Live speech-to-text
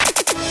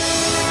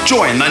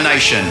Join the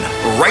nation.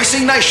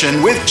 Racing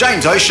Nation with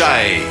James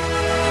O'Shea.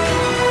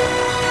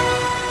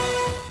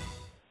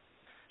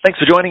 Thanks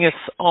for joining us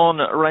on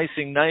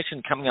Racing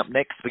Nation. Coming up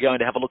next, we're going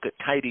to have a look at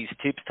Tatey's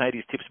Tips.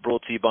 Tatey's Tips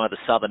brought to you by the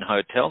Southern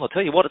Hotel. I'll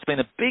tell you what, it's been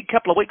a big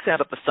couple of weeks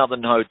out at the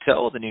Southern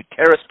Hotel. The new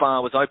terrace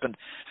bar was opened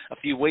a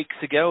few weeks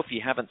ago. If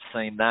you haven't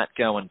seen that,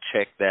 go and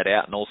check that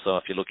out. And also,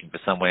 if you're looking for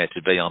somewhere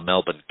to be on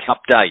Melbourne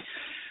Cup Day,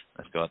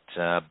 they've got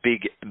a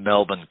big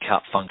Melbourne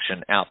Cup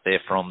function out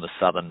there from the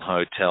Southern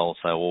Hotel.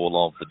 So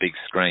all of the big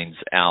screens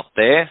out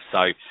there.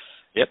 So,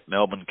 yep,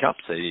 Melbourne Cup.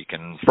 So you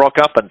can frock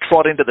up and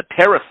trot into the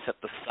terrace at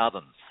the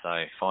Southern. So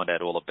find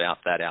out all about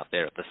that out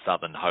there at the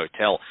Southern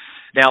Hotel.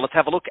 Now let's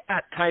have a look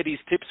at Tatey's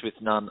Tips with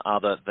none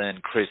other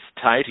than Chris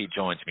Tate. He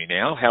joins me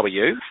now. How are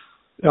you?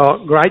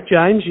 Oh, great,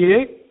 James.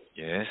 You?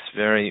 Yes,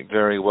 very,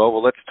 very well.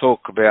 Well, let's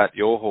talk about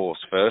your horse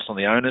first on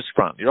the owner's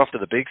front. You're off to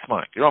the big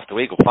smoke. You're off to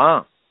Eagle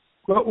Farm.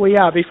 Well, we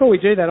are. Before we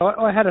do that,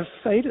 I had a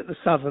feed at the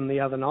Southern the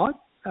other night.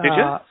 Did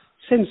you?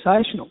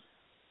 Sensational.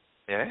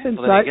 Yeah,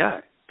 well, there you go.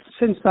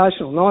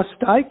 Sensational. Nice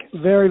steak.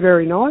 Very,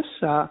 very nice.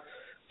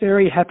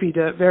 Very happy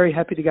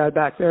to go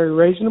back. Very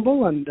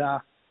reasonable and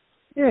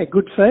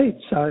good feed.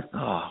 So.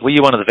 Oh, were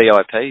you one of the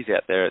VIPs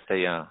out there at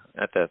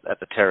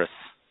the terrace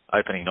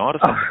opening night or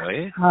something? Were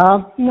you?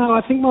 No,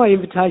 I think my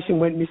invitation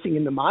went missing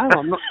in the mail.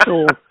 I'm not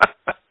sure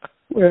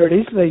where it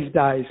is these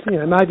days. You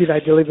know, maybe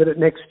they delivered it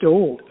next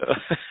door.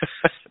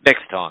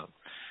 Next time.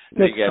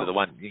 You can go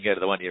to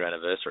the 1 year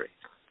anniversary.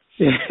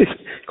 Yeah,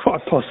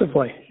 quite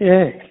possibly.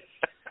 Yeah.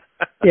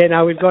 Yeah.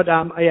 No, we've got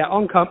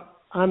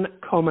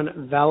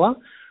Uncommon Valor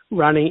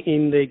running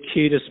in the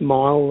Cutest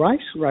Mile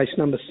race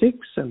number 6,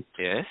 and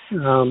yes,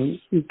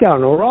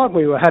 going all right.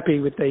 We were happy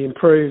with the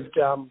improved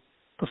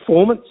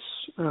performance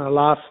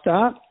last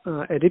start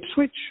at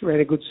Ipswich. Ran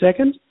a good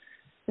second,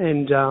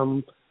 and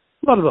a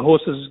lot of the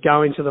horses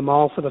go into the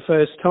mile for the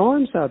first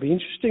time, so it'll be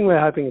interesting. We're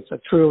hoping it's a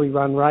truly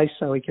run race,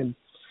 so he can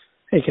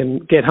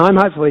get home.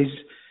 Hopefully,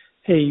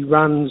 he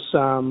runs.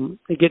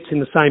 He gets in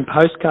the same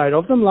postcode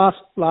of them.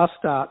 Last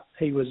start,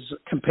 he was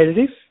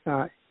competitive.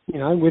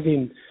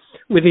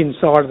 Within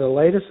sight of the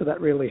leader, so that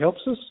really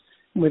helps us.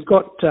 And we've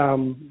got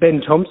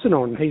Ben Thompson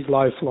on. He's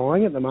low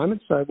flying at the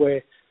moment, so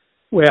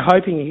we're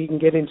hoping he can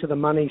get into the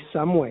money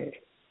somewhere.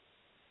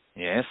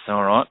 Yes,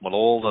 all right. Well,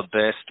 all the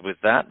best with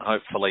that.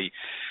 Hopefully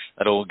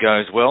that all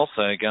goes well.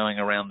 So going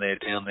around there,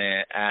 down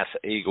there at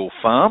Eagle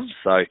Farm.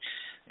 So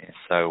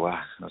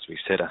as we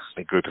said, a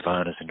big group of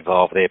owners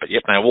involved there. But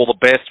yep, now all the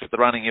best with the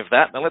running of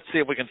that. Now let's see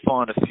if we can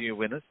find a few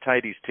winners.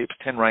 Tatey's Tips,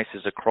 10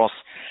 races across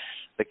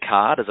the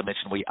card. As I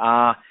mentioned, we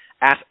are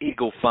at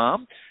Eagle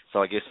Farm. So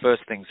I guess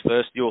first things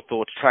first, your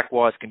thoughts,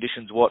 track-wise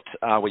conditions, what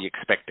are we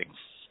expecting?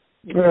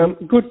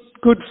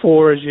 Good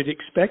 4 as you'd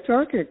expect. I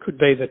reckon it could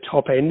be the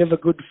top end of a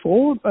good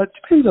 4, but it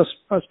depends,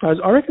 I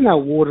suppose. I reckon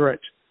they'll water it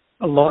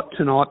a lot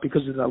tonight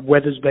because the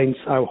weather's been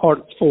so hot.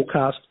 It's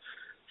forecast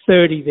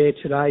 30 there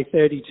today,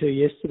 32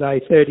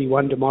 yesterday,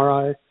 31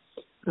 tomorrow.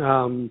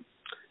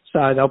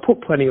 So they'll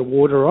put plenty of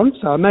water on.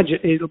 So I imagine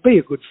it'll be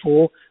a good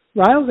 4.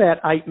 Rails out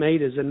 8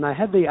 metres, and they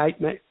had the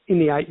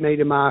 8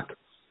 metre mark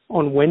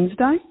on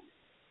Wednesday,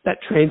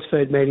 that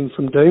transferred meeting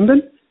from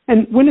Doomben.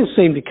 And winners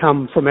seemed to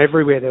come from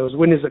everywhere. There was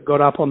winners that got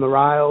up on the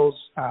rails,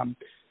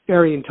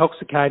 very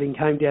intoxicating,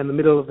 came down the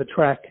middle of the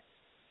track,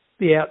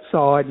 the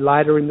outside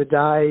later in the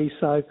day.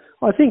 So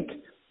I think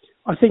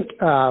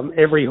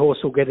every horse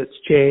will get its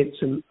chance,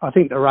 and I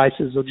think the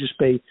races will just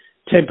be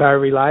tempo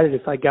related.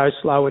 If they go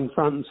slow in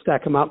front and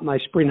stack them up and they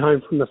sprint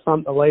home from the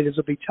front, the leaders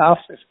will be tough.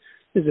 If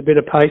there's a bit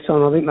of pace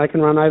on, I think they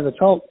can run over the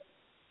top.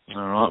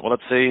 All right, well,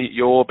 let's see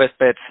your best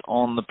bets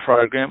on the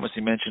program. As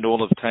you mentioned,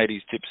 all of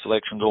Tatey's Tip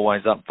selections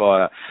always up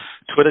via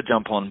Twitter.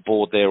 Jump on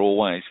board there,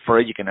 always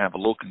free. You can have a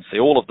look and see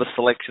all of the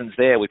selections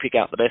there. We pick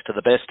out the best of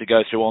the best to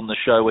go through on the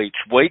show each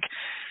week.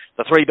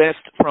 The 3 best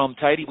from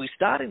Tatey. We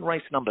start in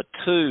race number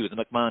 2, the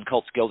McMahon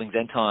Colts Geldings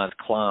Entires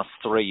Class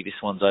 3. This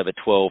one's over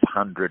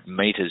 1,200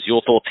 metres.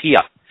 Your thoughts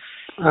here?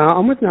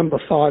 I'm with number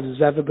 5,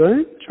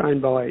 Zavaboon,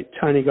 trained by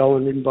Tony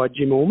Gollan, ridden by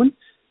Jim Orman.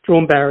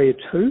 Drawn barrier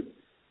 2.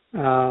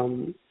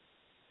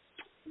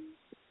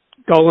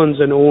 Gollan's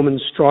and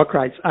Orman's strike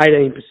rate's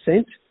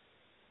 18%.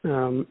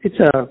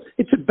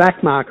 It's a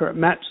back marker. It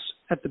maps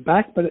at the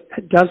back, but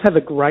it does have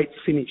a great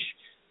finish.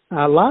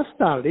 Last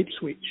start at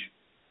Ipswich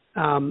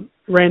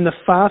ran the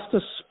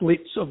fastest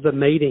splits of the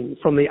meeting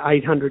from the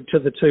 800 to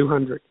the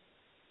 200.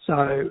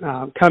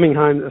 So coming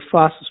home, the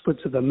fastest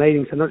splits of the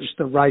meeting, so not just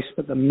the race,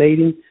 but the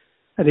meeting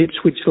at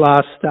Ipswich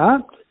last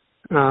start.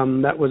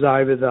 That was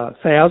over the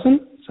 1,000,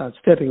 so it's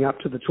stepping up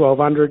to the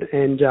 1,200,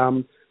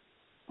 and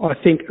I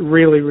think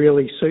really,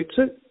 really suits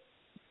it.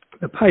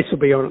 The pace will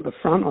be on at the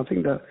front. I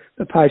think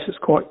the pace is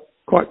quite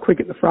quick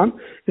at the front.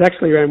 It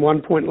actually ran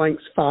 1 point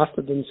lengths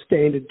faster than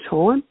standard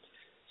time.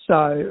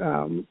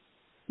 So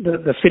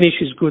the finish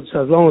is good.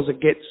 So as long as it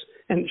gets,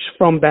 and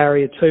from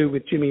barrier 2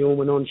 with Jimmy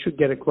Orman on, should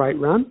get a great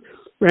run.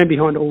 Ran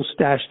behind All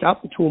Stashed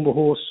Up, the Toowoomba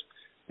horse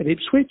at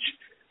Ipswich.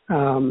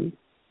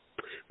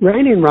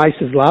 Ran in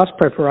races last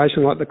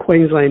preparation like the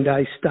Queensland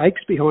Day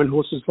Stakes behind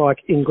horses like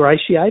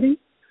Ingratiating,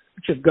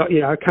 which have got,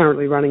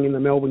 currently running in the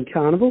Melbourne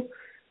Carnival.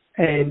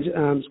 And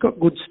it's got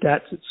good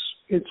stats.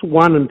 It's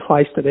won and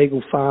placed at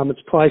Eagle Farm.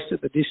 It's placed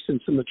at the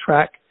distance and the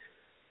track.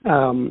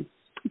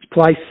 It's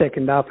placed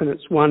second up, and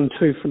it's 1,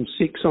 2 from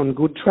 6 on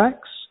good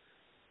tracks.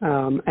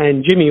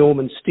 And Jimmy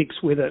Orman sticks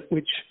with it,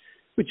 which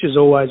is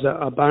always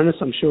a bonus.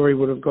 I'm sure he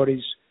would have got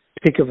his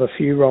pick of a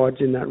few rides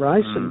in that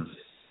race.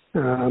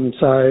 And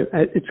so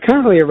it's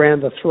currently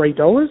around the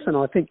 $3, and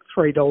I think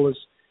 $3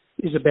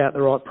 is about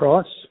the right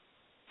price.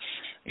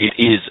 It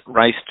is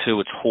race 2.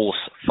 It's horse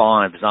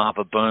 5,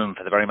 Zava Boom,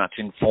 for the very much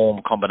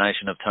informed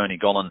combination of Tony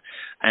Gollan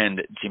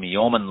and Jimmy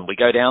Orman. We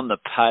go down the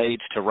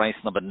page to race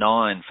number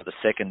 9 for the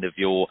second of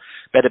your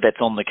better bets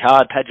on the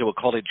card. Padua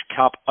College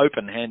Cup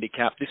Open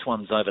Handicap. This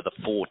one's over the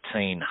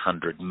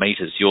 1,400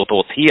 metres. Your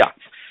thoughts here?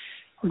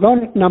 I've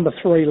got number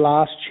 3,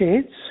 Last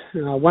Chance.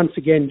 Once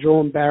again,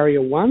 drawn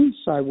barrier 1,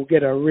 so we'll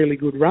get a really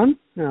good run.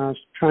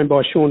 Trained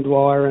by Sean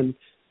Dwyer and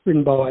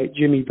ridden by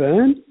Jimmy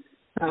Byrne.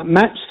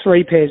 Match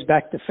 3 pairs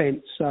back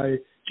defence, so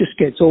just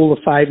gets all the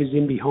favours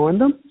in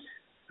behind them.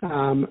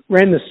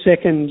 Ran the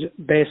second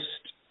best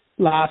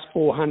last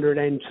 400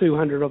 and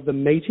 200 of the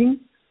meeting.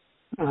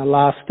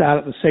 Last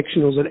start at the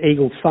sectionals at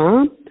Eagle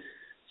Farm.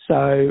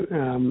 So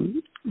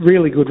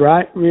really good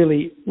rate,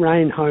 really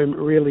ran home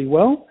really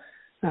well.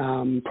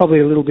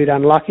 Probably a little bit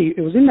unlucky.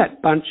 It was in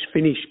that bunch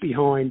finish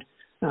behind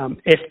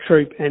F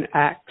Troop and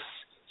Axe.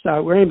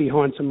 So we ran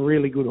behind some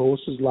really good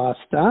horses last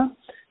start.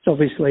 It's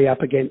obviously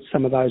up against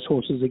some of those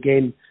horses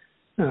again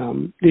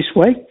this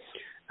week.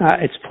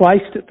 It's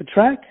placed at the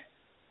track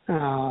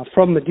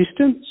from the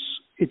distance.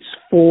 It's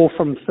 4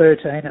 from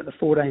 13 at the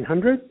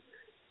 1,400.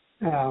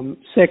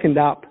 Second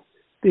up,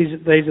 these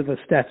are the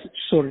stats that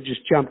sort of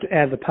just jumped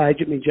out of the page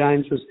at me,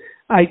 James, was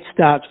 8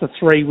 starts for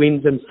 3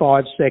 wins and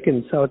 5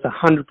 seconds. So it's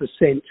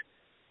 100%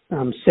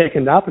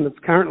 second up, and it's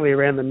currently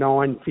around the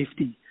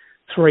 $9.50,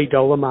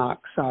 $3 mark.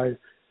 So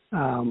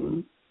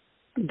don't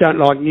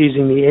like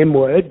using the M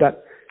word,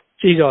 but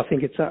geez, I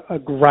think it's a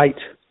great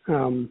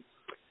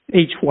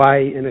each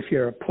way, and if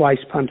you're a place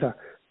punter,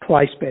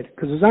 place bet,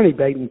 because it's only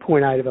beaten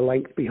 0.8 of a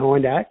length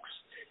behind Axe,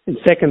 and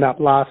second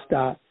up last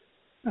start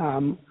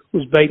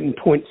was beaten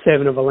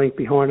 0.7 of a length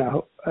behind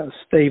a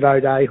Steve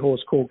O'Day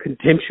horse called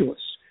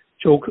Contemptuous,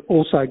 which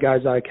also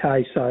goes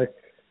okay. So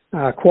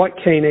quite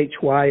keen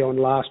each way on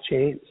Last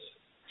Chance.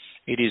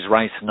 It is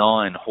race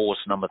 9, horse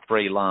number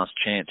 3, Last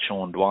Chance,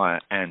 Sean Dwyer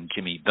and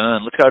Jimmy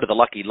Byrne. Let's go to the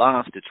lucky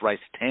last. It's race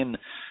 10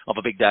 of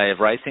a big day of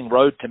racing.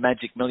 Road to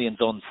Magic Millions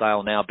on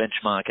sale now,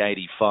 benchmark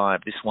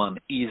 85. This one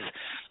is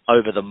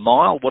over the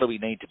mile. What do we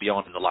need to be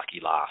on in the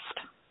lucky last?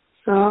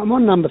 I'm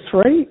on number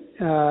 3,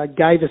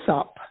 Gave Us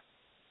Up.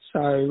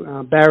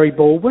 So Barry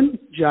Baldwin,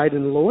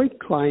 Jaden Lloyd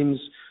claims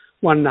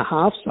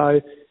 1.5.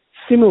 So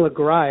similar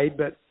grade,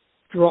 but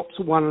drops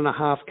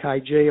 1.5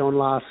 kg on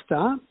last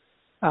start.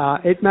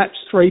 It matched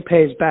 3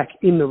 pairs back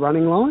in the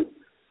running line.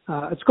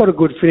 It's got a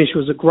good finish. It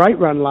was a great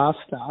run last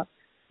start,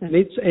 and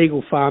its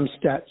Eagle Farm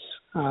stats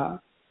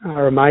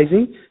are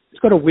amazing. It's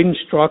got a win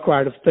strike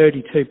rate of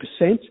 32%.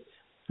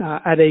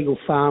 At Eagle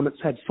Farm,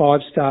 it's had 5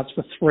 starts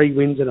for 3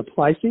 wins and a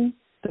placing.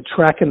 The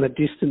track and the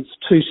distance,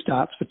 2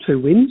 starts for 2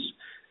 wins.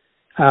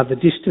 The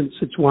distance,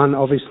 it's won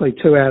obviously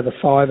 2 out of the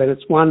 5, and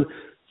it's won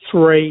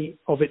 3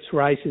 of its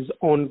races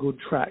on good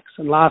tracks.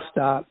 And last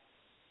start,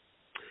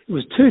 it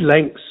was 2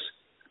 lengths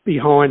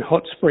behind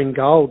Hot Spring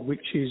Gold,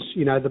 which is,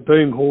 the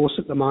boom horse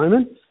at the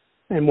moment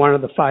and one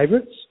of the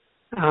favourites.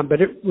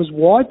 But it was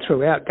wide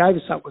throughout. Gave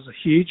Us Up was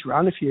a huge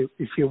run. If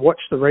you watch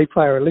the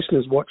replay, or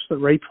listeners watch the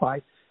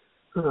replay,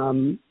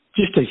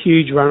 just a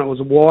huge run. It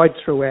was wide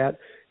throughout,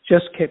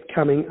 just kept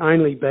coming,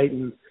 only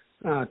beaten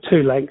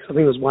 2 lengths. I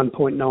think it was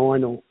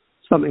 1.9 or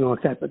something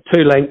like that, but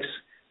 2 lengths.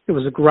 It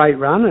was a great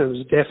run, and it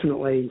was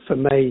definitely, for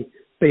me,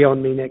 be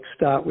on me next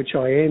start, which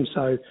I am.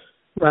 So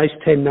race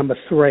 10, number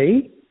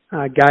 3,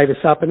 Gave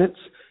Us Up, and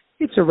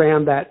it's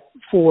around that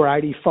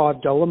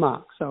 $4.85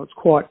 mark, so it's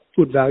quite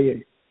good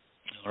value.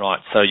 All right,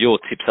 so your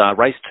tips are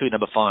race 2,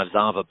 number 5,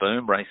 Zava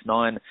Boom, race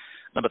 9,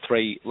 number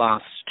 3,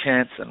 Last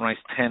Chance, and race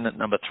 10,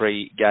 number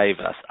 3, Gave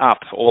Us Up.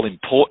 All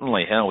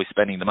importantly, how are we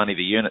spending the money,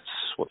 the units?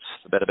 What's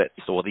the better bet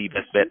or the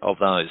best bet of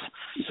those?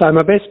 So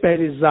my best bet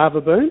is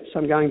Zava Boom, so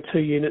I'm going 2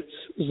 units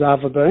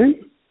Zava Boom.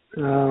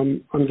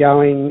 I'm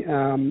going,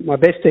 my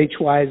best each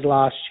way is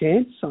Last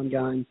Chance, so I'm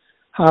going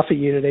half a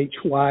unit each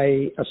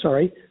way,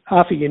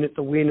 half a unit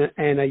the win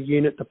and a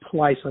unit the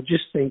place. I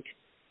just think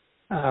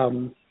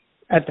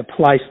at the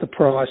place, the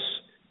price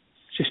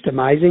is just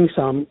amazing,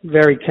 so I'm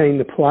very keen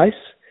to place.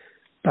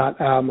 But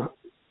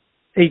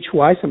each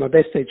way, so my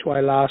best each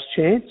way, Last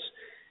Chance,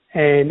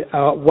 and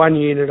 1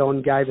 unit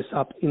on Gave Us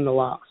Up in the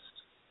last.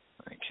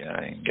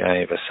 Okay,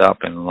 Gave Us Up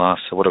in the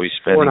last. So what are we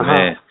spending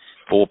there?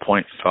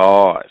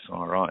 4.5.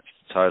 All right,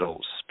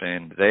 total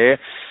spend there.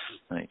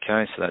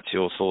 Okay, so that's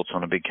your thoughts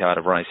on a big card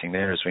of racing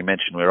there. As we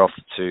mentioned, we're off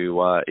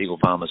to Eagle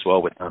Farm as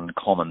well with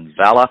Uncommon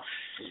Valor.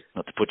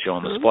 Not to put you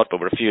on the spot, but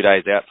we're a few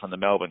days out from the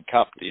Melbourne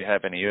Cup. Do you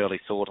have any early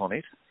thought on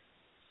it?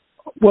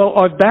 Well,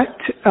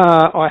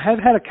 I have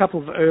had a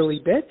couple of early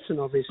bets, and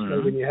obviously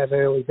when you have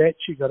early bets,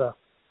 you've got to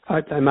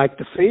Hope they make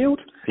the field.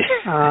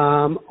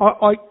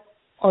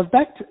 I've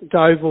backed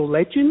Doval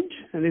Legend,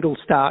 and it'll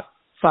start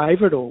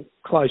favourite or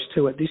close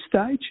to at this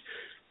stage.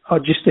 I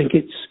just think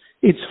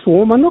it's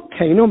form. I'm not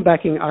keen on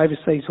backing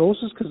overseas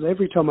horses because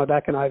every time I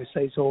back an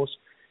overseas horse,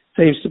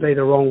 it seems to be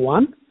the wrong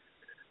one.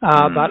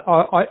 But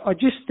I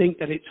just think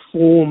that its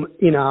form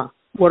in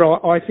what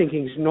I think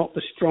is not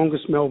the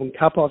strongest Melbourne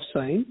Cup I've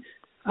seen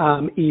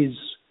is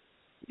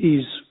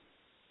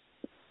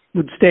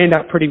would stand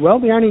up pretty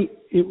well. I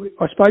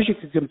suppose you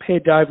could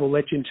compare Doval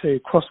Legend to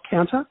Cross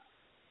Counter,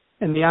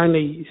 and the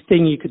only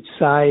thing you could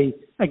say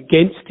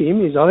against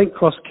him is I think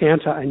Cross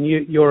Counter, and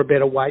you're a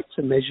better weights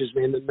and measures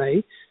man than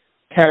me,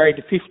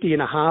 carried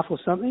 50.5 or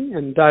something,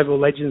 and Doval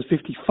Legend's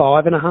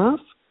 55.5.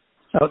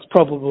 So it's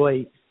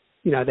probably,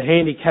 the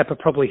handicapper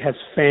probably has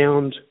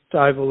found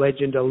Doval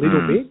Legend a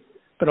little bit,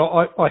 but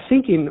I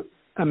think in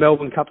a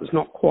Melbourne Cup that's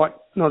not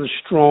as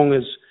strong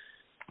as,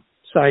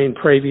 say, in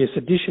previous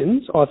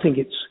editions. I think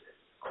it's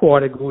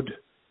quite a good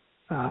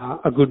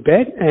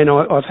bet, and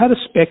I've had a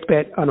spec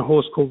bet on a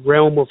horse called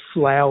Realm of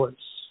Flowers.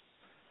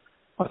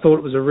 I thought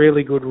it was a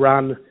really good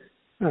run.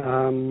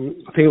 I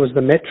think it was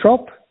the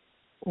Metrop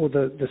or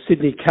the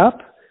Sydney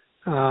Cup,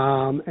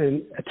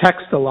 and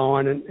attacks the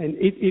line, and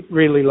it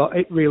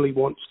really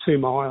wants 2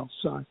 miles.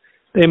 So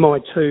they're my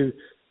 2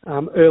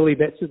 early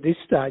bets at this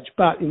stage.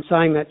 But in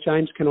saying that,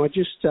 James, can I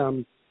just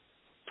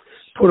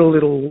put a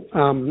little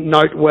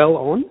note well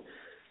on?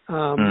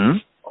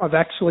 I've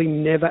actually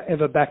never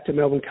ever backed a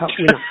Melbourne Cup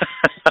winner.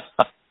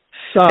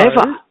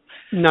 Ever?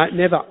 No,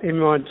 never in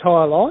my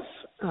entire life.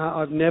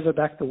 I've never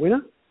backed a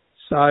winner.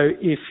 So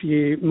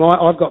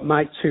I've got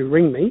mates who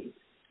ring me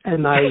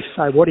and they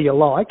say, "What do you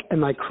like?"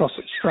 and they cross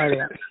it straight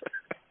out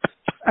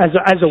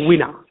as a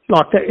winner.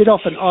 Like that, it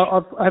often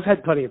I've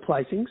had plenty of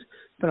placings,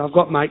 but I've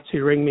got mates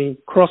who ring me,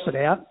 cross it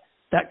out,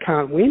 that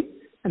can't win,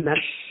 and that's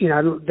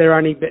they're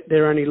only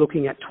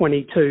looking at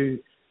 22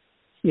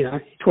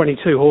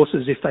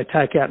 horses if they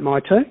take out my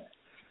 2.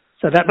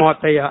 So that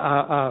might be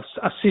a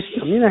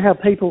system. You know how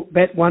people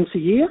bet once a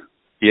year?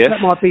 Yes.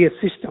 That might be a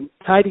system.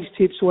 Tatey's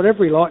tips,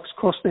 whatever he likes,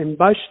 cross them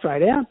both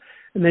straight out,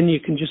 and then you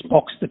can just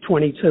box the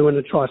 22 and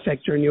the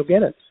trifecta and you'll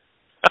get it.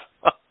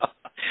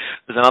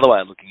 There's another way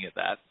of looking at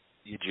that.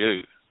 You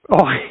do.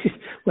 Oh,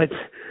 let's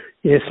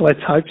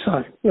hope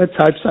so. Let's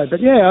hope so. But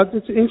yeah,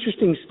 it's an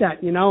interesting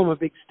stat. I'm a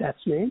big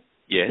stats man.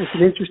 Yes. It's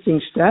an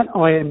interesting stat.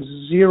 I am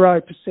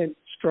 0%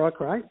 strike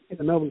rate in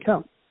the Melbourne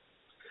Cup.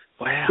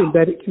 Wow.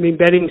 Been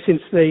betting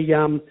since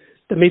the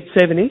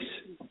mid-70s.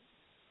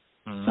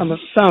 Some of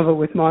it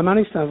with my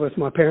money, some of it with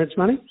my parents'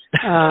 money.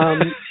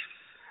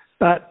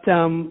 But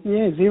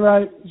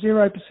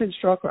 0%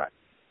 strike rate.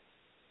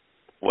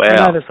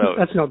 Wow.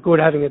 That's not good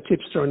having a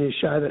tipster on your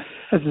show that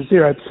has a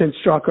 0%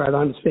 strike rate.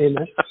 I understand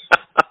that.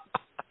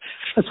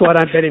 That's why I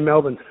don't bet in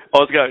Melbourne. I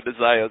was going to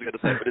say,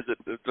 but is it?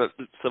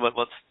 Someone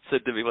once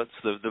said to me once,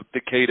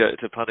 the key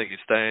to punting is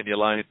stay in your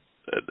lane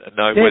and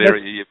know what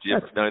area you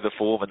know the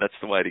form, and that's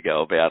the way to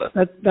go about it.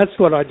 That's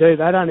what I do.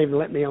 They don't even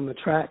let me on the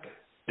track.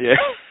 Yeah.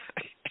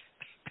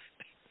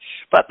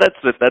 But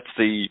that's the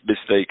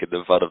mystique and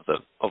the fun of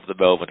the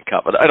Melbourne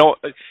Cup. And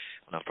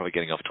I'm probably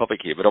getting off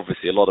topic here, but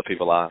obviously a lot of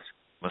people ask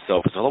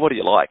myself as well, what do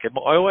you like? And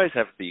I always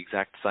have the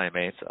exact same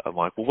answer. I'm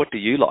like, well, what do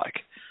you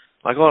like?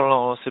 Like, I don't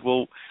know. I said,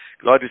 well,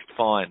 I just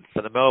find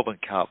for the Melbourne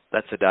Cup,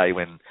 that's a day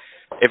when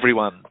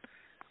everyone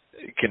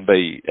can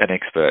be an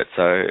expert.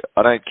 So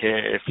I don't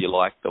care if you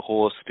like the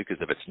horse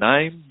because of its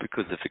name,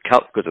 because of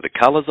the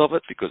colours of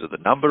it, because of the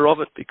number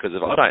of it, because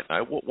of, I don't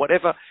know,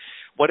 whatever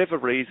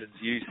reasons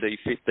you see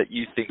fit that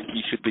you think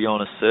you should be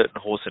on a certain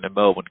horse in a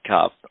Melbourne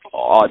Cup.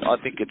 I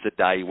think it's a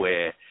day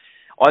where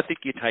I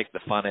think you take the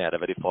fun out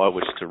of it. If I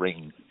was to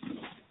ring,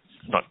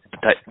 don't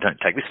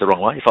take this the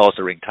wrong way, if I was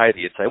to ring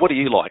Tatey and say, what do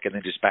you like? And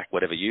then just back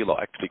whatever you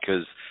liked,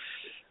 because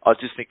I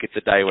just think it's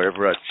a day where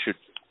everyone should,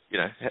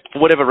 for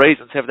whatever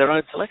reasons, have their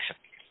own selection.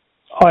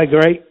 I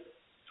agree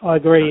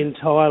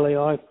entirely.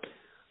 I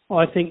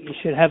think you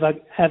should have a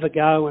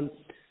go, and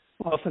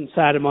I often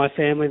say to my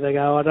family, they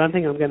go, I don't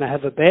think I'm going to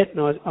have a bet,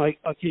 and I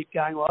keep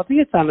going, well, I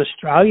think it's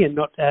un-Australian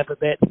not to have a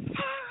bet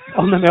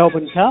on the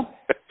Melbourne Cup.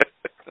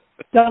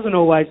 Doesn't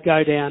always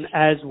go down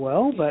as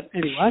well, but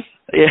anyway.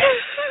 Yeah,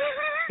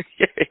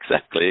 yeah,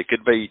 exactly. It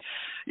could be,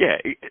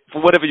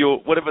 for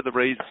whatever the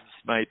reasons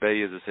may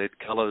be, as I said,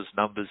 colours,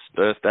 numbers,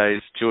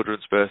 birthdays,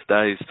 children's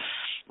birthdays,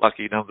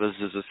 lucky numbers,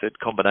 as I said,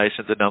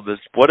 combinations of numbers,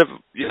 whatever,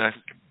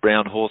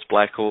 brown horse,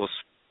 black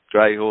horse,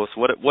 grey horse,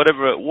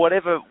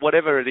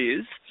 whatever it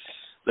is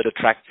that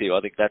attracts you.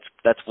 I think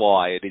that's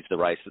why it is the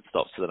race that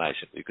stops to the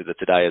nation, because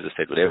it's a day, as I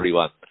said, with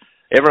everyone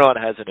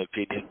has an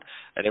opinion,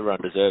 and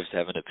everyone deserves to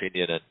have an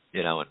opinion, and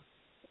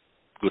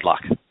good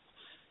luck.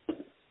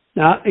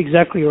 No,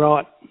 exactly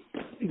right.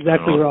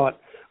 Exactly right.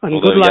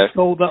 And good luck to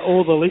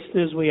all the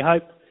listeners. We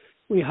hope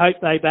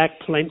they back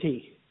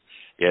plenty.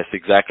 Yes,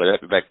 exactly. I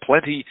hope you back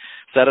plenty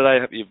Saturday. I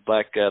hope you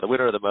back the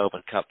winner of the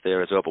Melbourne Cup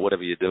there as well. But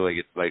whatever you're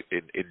doing,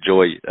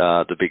 enjoy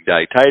the big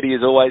day. Tatey,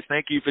 as always,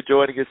 thank you for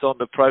joining us on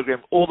the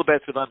program. All the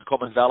best with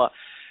Uncommon Valour,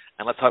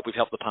 and let's hope we've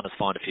helped the punters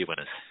find a few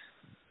winners.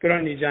 Good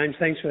on you, James.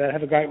 Thanks for that.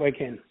 Have a great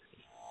weekend.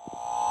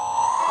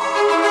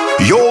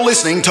 You're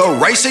listening to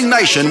Racing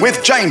Nation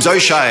with James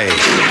O'Shea.